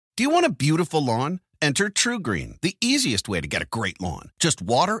Do you want a beautiful lawn? Enter TruGreen, the easiest way to get a great lawn. Just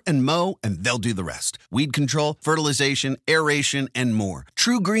water and mow, and they'll do the rest. Weed control, fertilization, aeration, and more.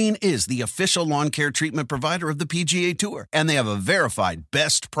 TruGreen is the official lawn care treatment provider of the PGA Tour, and they have a verified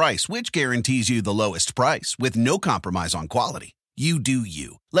best price, which guarantees you the lowest price with no compromise on quality. You do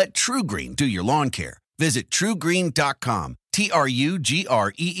you. Let TruGreen do your lawn care. Visit TruGreen.com,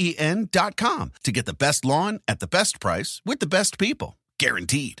 TruGreen.com, to get the best lawn at the best price with the best people.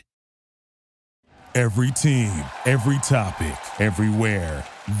 Guaranteed. Every team, every topic, everywhere.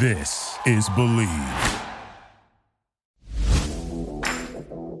 This is Believe.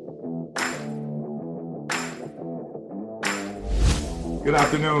 Good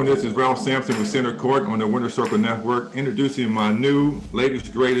afternoon. This is Ralph Sampson with Center Court on the Winter Circle Network, introducing my new,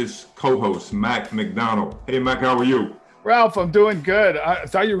 latest, greatest co-host, Mac McDonald. Hey, Mac, how are you? Ralph, I'm doing good. I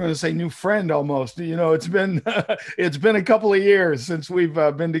thought you were going to say new friend almost. You know, it's been it's been a couple of years since we've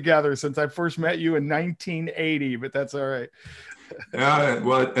been together, since I first met you in 1980, but that's all right. Yeah,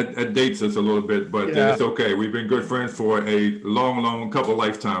 well, it dates us a little bit, but it's okay. We've been good friends for a long couple of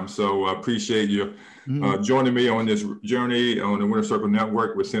lifetimes, so I appreciate you joining me on this journey on the Winter Circle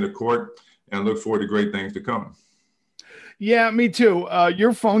Network with Center Court, and look forward to great things to come. Yeah, me too.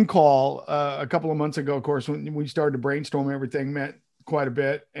 Your phone call a couple of months ago, of course, when we started to brainstorm everything, meant quite a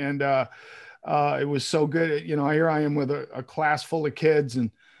bit. And it was so good. You know, here I am with a class full of kids, and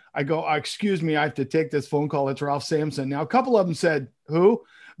I go, excuse me, I have to take this phone call. It's Ralph Sampson. Now, a couple of them said, who?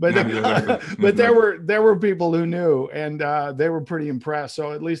 But but there were people who knew, and they were pretty impressed.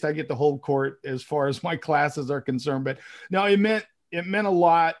 So at least I get to hold court as far as my classes are concerned. But no, it meant a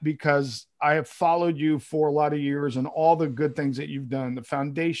lot because I have followed you for a lot of years and all the good things that you've done, the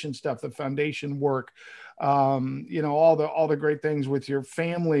foundation stuff, the foundation work, you know, all the great things with your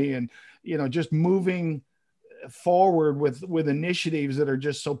family, and, you know, just moving forward with initiatives that are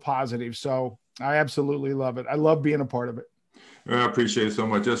just so positive. So I absolutely love it. I love being a part of it. I appreciate it so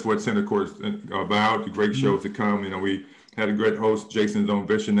much. That's what Center Court is about, the great shows to come. You know, we had a great host, Jason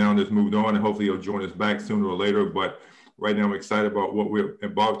Zone-Bishop, now that's moved on, and hopefully he'll join us back sooner or later. But right now, I'm excited about what we're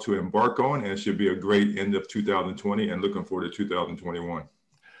about to embark on, and it should be a great end of 2020 and looking forward to 2021.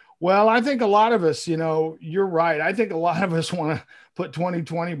 Well, I think a lot of us, you know, you're right. I think a lot of us want to put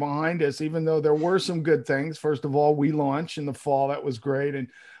 2020 behind us, even though there were some good things. First of all, we launched in the fall. That was great.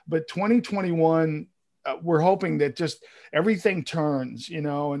 But 2021, we're hoping that just everything turns, you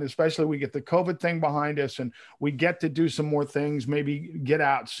know, and especially we get the COVID thing behind us and we get to do some more things, maybe get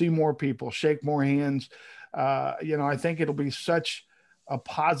out, see more people, shake more hands. You know, I think it'll be such a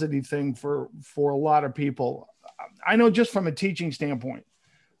positive thing for a lot of people. I know just from a teaching standpoint,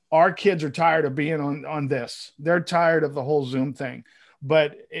 our kids are tired of being on this. They're tired of the whole Zoom thing.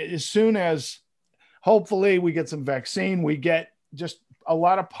 But as soon as hopefully we get some vaccine, we get just a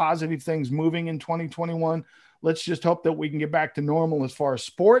lot of positive things moving in 2021. Let's just hope that we can get back to normal as far as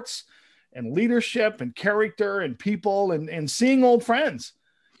sports and leadership and character and people and seeing old friends.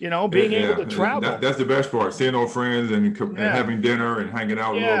 You know, being able to travel. That's the best part, seeing old friends and having dinner and hanging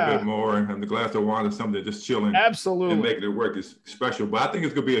out a little bit more and having a glass of wine or something, just chilling. Absolutely. And making it work is special. But I think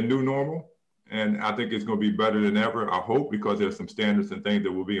it's going to be a new normal, and I think it's going to be better than ever, I hope, because there's some standards and things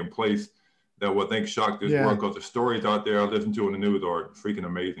that will be in place that will, I think, shock this world, because the stories out there I listen to on the news are freaking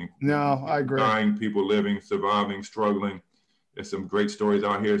amazing. No, I agree. Dying, people living, surviving, struggling. There's some great stories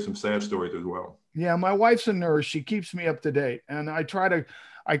out here, some sad stories as well. Yeah, my wife's a nurse. She keeps me up to date, and I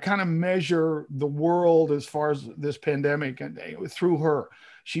kind of measure the world as far as this pandemic and through her.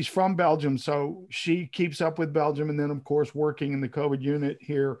 She's from Belgium, so she keeps up with Belgium. And then, of course, working in the COVID unit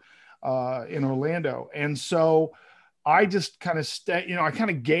here in Orlando. And so I just kind of I kind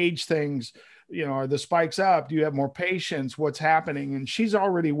of gauge things, you know, are the spikes up? Do you have more patients? What's happening? And she's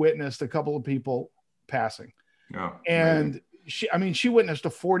already witnessed a couple of people passing. Yeah, and she witnessed a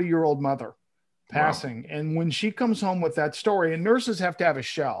 40-year-old mother passing. Wow. And when she comes home with that story, and nurses have to have a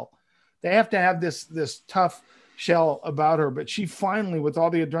shell, they have to have this tough shell about her, but she finally, with all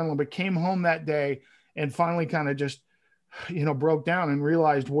the adrenaline, but came home that day and finally kind of just, you know, broke down and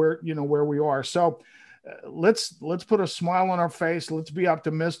realized where we are. So let's put a smile on our face. Let's be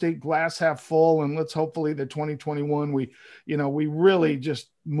optimistic, glass half full. And let's hopefully the 2021, we really just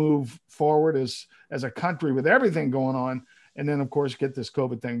move forward as a country with everything going on. And then of course, get this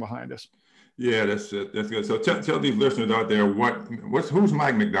COVID thing behind us. Yeah, that's good. So tell these listeners out there who's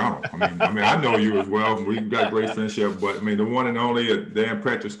Mike McDonald? I mean, I know you as well. We've got great friendship, but I mean, the one and only at Dan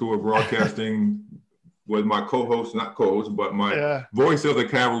Patrick School of Broadcasting was my not co-host, but my voice of the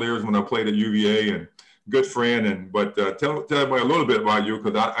Cavaliers when I played at UVA, and good friend. But tell everybody a little bit about you,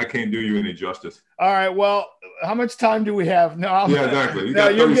 because I can't do you any justice. All right. Well, how much time do we have? No, exactly. You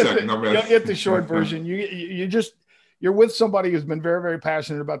got 30 seconds. You'll get the short version. You're with somebody who's been very, very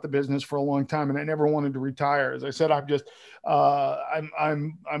passionate about the business for a long time, and I never wanted to retire. As I said, I'm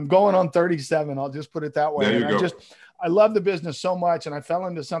going on 37. I'll just put it that way. There you go. I love the business so much, and I fell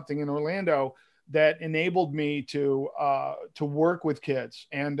into something in Orlando that enabled me to work with kids,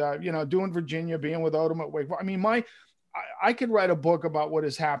 and doing Virginia, being with Odom at Wake. I mean, I could write a book about what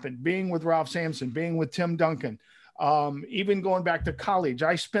has happened, being with Ralph Sampson, being with Tim Duncan. Even going back to college,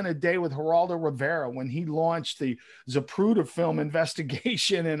 I spent a day with Geraldo Rivera when he launched the Zapruder film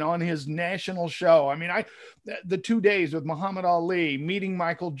investigation and on his national show. I mean, the 2 days with Muhammad Ali, meeting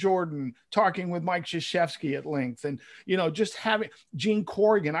Michael Jordan, talking with Mike Krzyzewski at length, and, just having Gene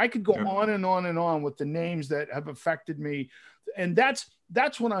Corrigan. I could go on and on and on with the names that have affected me. And that's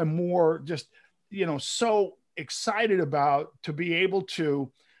what I'm more just, so excited about, to be able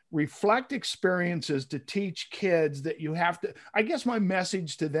to reflect experiences to teach kids that you have to. I guess my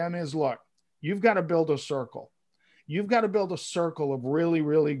message to them is, look, you've got to build a circle. You've got to build a circle of really,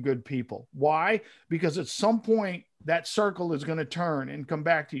 really good people. Why? Because at some point that circle is going to turn and come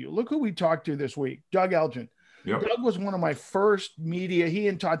back to you. Look who we talked to this week, Doug Elgin. Yep. Doug was one of my first media, he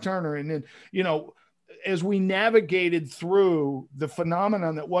and Todd Turner. And then, as we navigated through the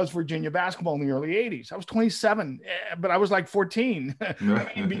phenomenon that was Virginia basketball in the early 80s, I was 27, but I was like 14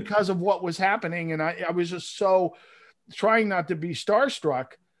 because of what was happening. And I was just so trying not to be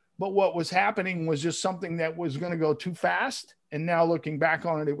starstruck, but what was happening was just something that was going to go too fast. And now looking back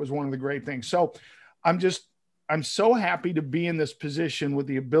on it, it was one of the great things. So I'm so happy to be in this position with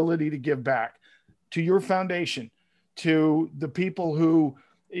the ability to give back to your foundation, to the people who,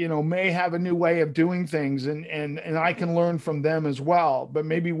 may have a new way of doing things, and I can learn from them as well, but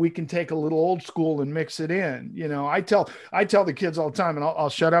maybe we can take a little old school and mix it in. I tell the kids all the time, and I'll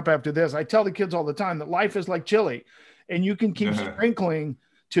shut up after this. I tell the kids all the time that life is like chili, and you can keep sprinkling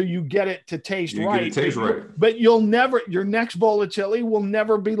till you get it to taste right. But you'll never, your next bowl of chili will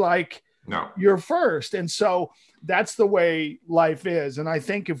never be like your first. And so that's the way life is. And I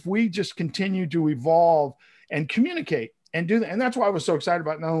think if we just continue to evolve and communicate and do that, and that's why I was so excited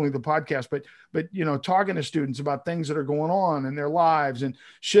about not only the podcast, but talking to students about things that are going on in their lives, and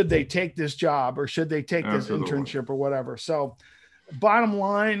should they take this job or should they take this internship or whatever. So bottom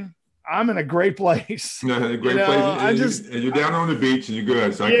line, I'm in a great place. A great place. And you're down on the beach and you're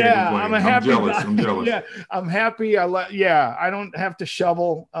good. So I can't complain. I'm jealous. Yeah, I'm happy. I don't have to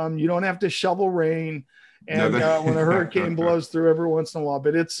shovel. You don't have to shovel rain. And when a hurricane blows through every once in a while,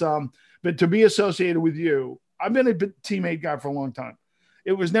 but to be associated with you, I've been a teammate guy for a long time.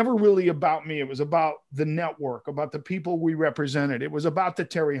 It was never really about me. It was about the network, about the people we represented. It was about the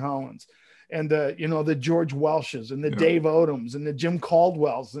Terry Hollands and the George Welshes and the Dave Odoms and the Jim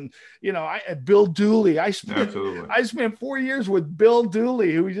Caldwells and, Bill Dooley. I spent 4 years with Bill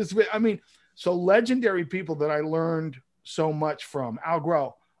Dooley, so legendary people that I learned so much from. Al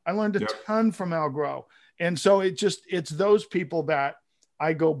Groh. I learned a ton from Al Groh. And so it's those people that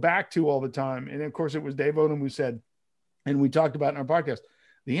I go back to all the time. And of course it was Dave Odom who said, and we talked about in our podcast,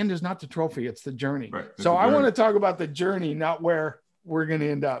 the end is not the trophy, it's the journey. Right. So I want to talk about the journey, not where we're going to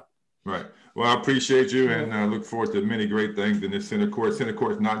end up. Right. Well, I appreciate you, and I look forward to many great things in this Center Court. Center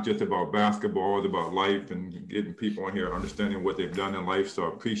Court is not just about basketball, it's about life and getting people on here understanding what they've done in life. So I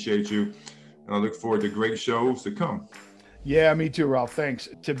appreciate you, and I look forward to great shows to come. Yeah, me too, Ralph. Thanks.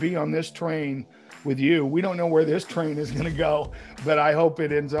 To be on this train with you, we don't know where this train is going to go, but I hope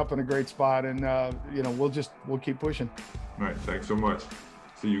it ends up in a great spot, and we'll keep pushing. All right. Thanks so much.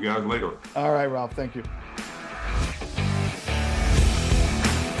 See you guys later. All right, Ralph. Thank you.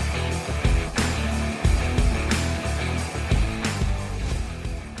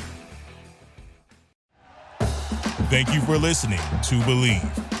 Thank you for listening to Believe.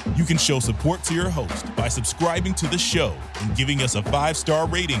 You can show support to your host by subscribing to the show and giving us a 5-star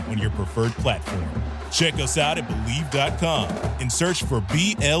rating on your preferred platform. Check us out at Believe.com and search for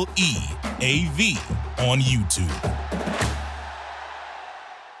BLEAV on YouTube.